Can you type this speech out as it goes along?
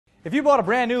If you bought a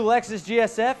brand new Lexus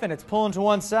GS F and it's pulling to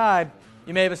one side,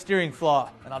 you may have a steering flaw,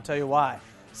 and I'll tell you why.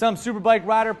 Some Superbike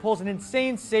rider pulls an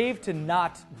insane save to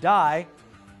not die,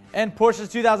 and Porsche's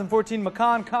 2014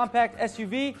 Macan compact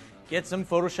SUV gets some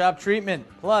Photoshop treatment.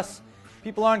 Plus,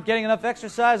 people aren't getting enough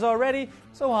exercise already,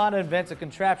 so Honda invents a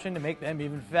contraption to make them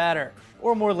even fatter.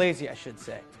 Or more lazy, I should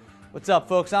say. What's up,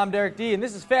 folks? I'm Derek D, and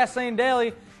this is Fast Lane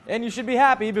Daily, and you should be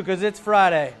happy because it's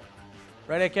Friday.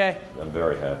 Right, AK? I'm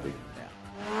very happy.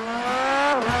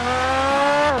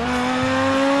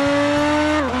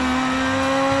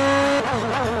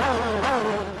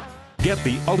 Get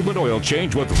the ultimate oil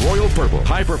change with Royal Purple.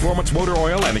 High-performance motor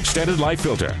oil and extended life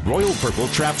filter. Royal Purple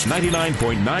traps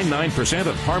 99.99%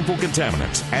 of harmful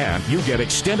contaminants. And you get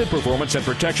extended performance and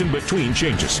protection between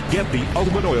changes. Get the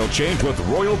ultimate oil change with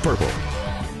Royal Purple.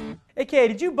 AK,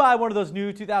 did you buy one of those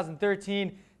new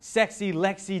 2013 sexy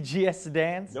Lexus GS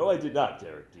sedans? No, I did not,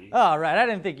 Derek D. Oh, right. I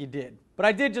didn't think you did. But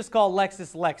I did just call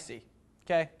Lexus Lexi.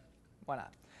 Okay? Why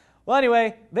not? Well,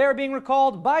 anyway, they're being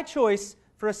recalled by choice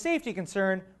for a safety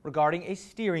concern regarding a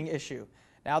steering issue.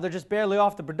 Now, they're just barely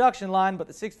off the production line, but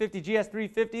the 650 GS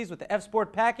 350s with the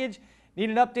F-Sport package need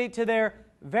an update to their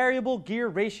variable gear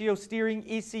ratio steering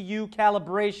ECU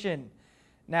calibration.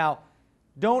 Now,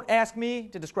 don't ask me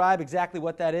to describe exactly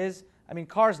what that is. I mean,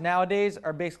 cars nowadays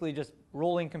are basically just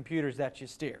rolling computers that you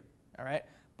steer, all right?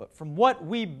 But from what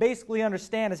we basically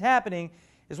understand is happening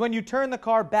is when you turn the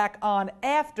car back on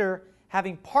after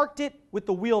having parked it with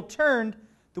the wheel turned,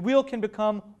 the wheel can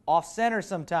become off-center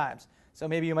sometimes. So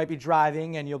maybe you might be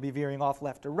driving and you'll be veering off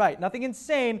left or right. Nothing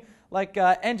insane like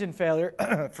engine failure,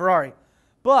 Ferrari.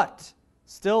 But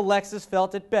still, Lexus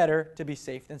felt it better to be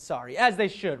safe than sorry, as they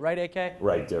should, right, AK?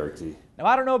 Right, Derek D. Now,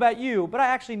 I don't know about you, but I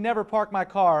actually never park my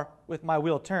car with my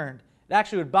wheel turned. It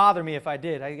actually would bother me if I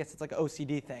did. I guess it's like an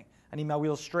OCD thing. I need my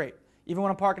wheels straight, even when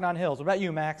I'm parking on hills. What about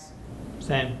you, Max?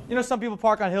 Same. You know, some people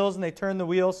park on hills and they turn the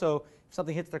wheel so if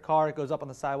something hits their car, it goes up on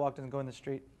the sidewalk, doesn't go in the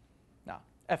street. No,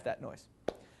 F that noise.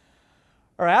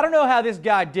 All right, I don't know how this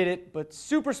guy did it, but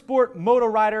super sport moto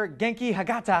rider Genki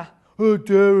Hagata. Oh,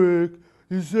 Derek,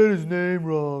 you said his name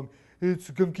wrong. It's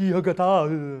Genki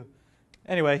Hagata.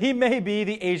 Anyway, he may be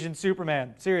the Asian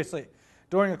Superman, seriously.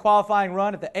 During a qualifying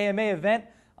run at the AMA event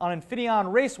on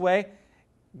Infineon Raceway,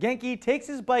 Genki takes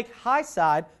his bike high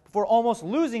side before almost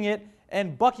losing it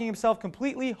and bucking himself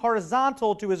completely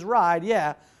horizontal to his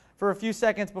ride, for a few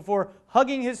seconds before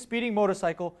hugging his speeding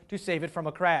motorcycle to save it from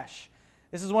a crash.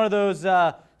 This is one of those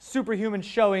superhuman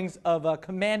showings of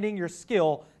commanding your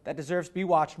skill that deserves to be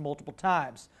watched multiple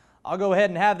times. I'll go ahead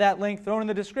and have that link thrown in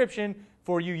the description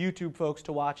for you YouTube folks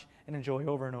to watch and enjoy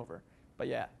over and over. But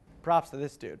yeah, props to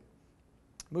this dude.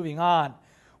 Moving on.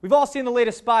 We've all seen the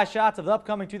latest spy shots of the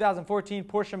upcoming 2014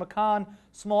 Porsche Macan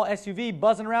small SUV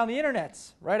buzzing around the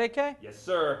internets. Right, AK? Yes,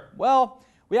 sir. Well,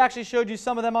 we actually showed you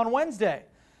some of them on Wednesday.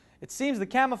 It seems the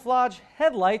camouflage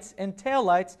headlights and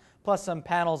taillights, plus some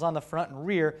panels on the front and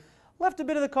rear, left a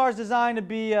bit of the car's design to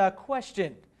be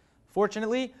questioned.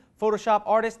 Fortunately, Photoshop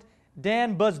artist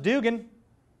Dan Buzdugan,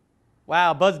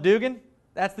 wow, Buzdugan?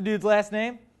 That's the dude's last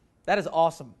name? That is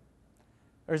awesome.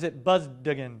 Or is it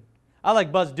Buzdugan? I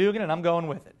like Buzdugan and I'm going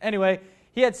with it. Anyway,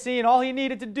 he had seen all he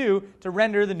needed to do to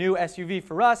render the new SUV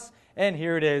for us, and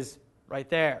here it is, right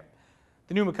there.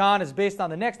 The new Macan is based on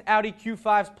the next Audi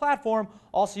Q5's platform,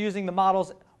 also using the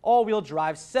model's all-wheel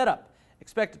drive setup.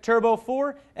 Expect a Turbo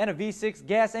 4 and a V6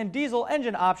 gas and diesel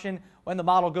engine option when the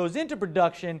model goes into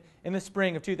production in the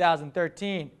spring of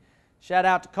 2013. Shout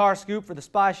out to Car Scoop for the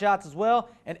spy shots as well,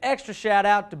 and extra shout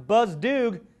out to Buzz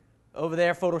Doog over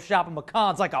there photoshopping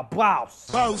Macans like a boss.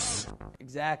 Boss.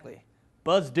 Exactly.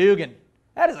 Buzz Dugan.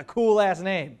 That is a cool ass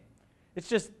name. It's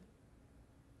just,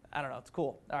 I don't know, it's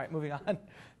cool. All right, moving on.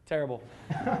 Terrible.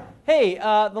 Hey,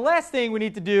 the last thing we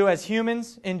need to do as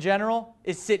humans in general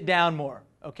is sit down more,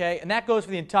 okay? And that goes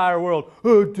for the entire world.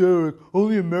 Oh, Derek,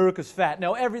 only America's Fat.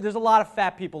 No, there's a lot of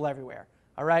fat people everywhere,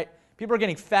 all right? People are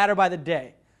getting fatter by the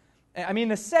day. I mean,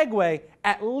 the Segway,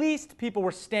 at least people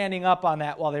were standing up on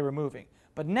that while they were moving.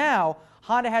 But now,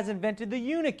 Honda has invented the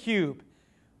Uni-Cub,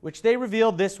 which they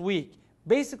revealed this week.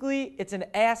 Basically, it's an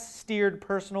ass-steered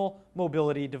personal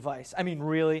mobility device. I mean,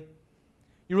 really?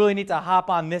 You really need to hop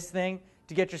on this thing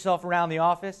to get yourself around the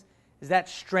office? Is that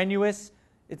strenuous?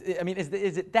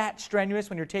 Is it that strenuous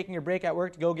when you're taking your break at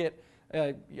work to go get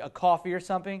a coffee or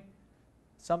something?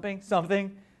 Something?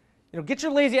 You know, get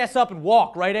your lazy ass up and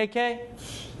walk, right, AK?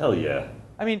 Hell yeah.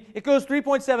 I mean, it goes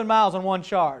 3.7 miles on one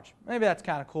charge. Maybe that's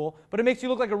kind of cool, but it makes you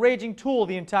look like a raging tool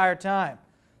the entire time.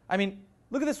 I mean,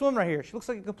 look at this woman right here. She looks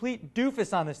like a complete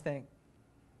doofus on this thing.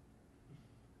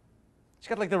 She's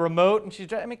got like the remote and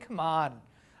she's, I mean, come on.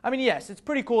 I mean, yes, it's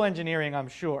pretty cool engineering, I'm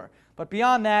sure. But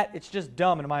beyond that, it's just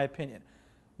dumb in my opinion.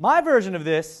 My version of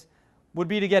this would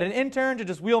be to get an intern to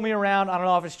just wheel me around on an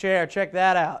office chair. Check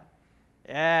that out.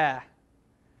 Yeah.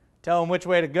 Tell him which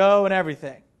way to go and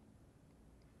everything.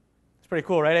 It's pretty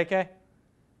cool, right, AK?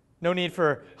 No need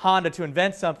for Honda to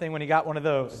invent something when he got one of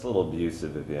those. It's a little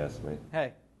abusive, if you ask me.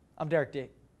 Hey, I'm Derek D.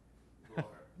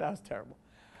 That was terrible.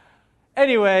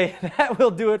 Anyway, that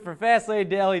will do it for Fastlane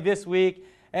Daily this week.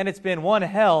 And it's been one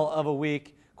hell of a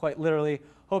week, quite literally.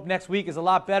 Hope next week is a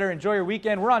lot better. Enjoy your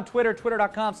weekend. We're on Twitter,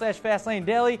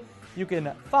 twitter.com/FastlaneDaily. You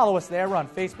can follow us there. We're on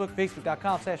Facebook,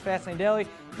 facebook.com/FastlaneDaily.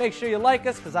 Make sure you like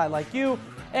us because I like you.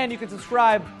 And you can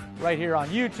subscribe right here on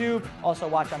YouTube. Also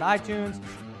watch on iTunes.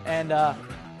 And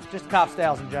just cop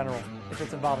styles in general if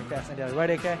it's involving Fastlane Daily.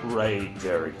 Right, AK? Right,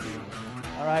 Derek D.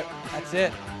 All right, that's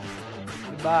it.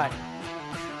 Goodbye.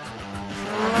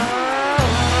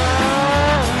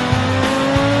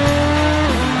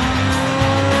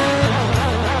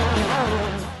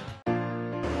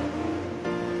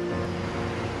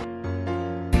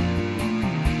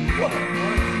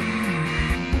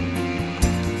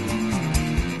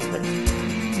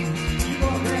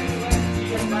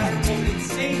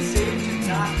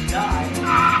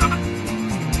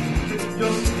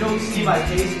 You'll see my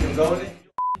face and you'll go with it.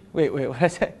 Wait, what did I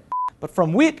say? But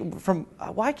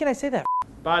why can't I say that?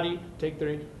 Body, take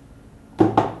 3.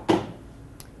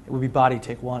 It would be body,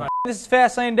 take 1. This is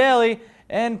Fastlane Daily,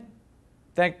 and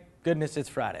thank goodness it's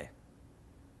Friday.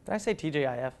 Did I say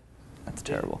TJIF? That's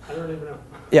terrible. I don't even know.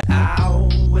 Yeah. Ow,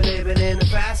 we're living in the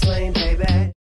fast lane, baby.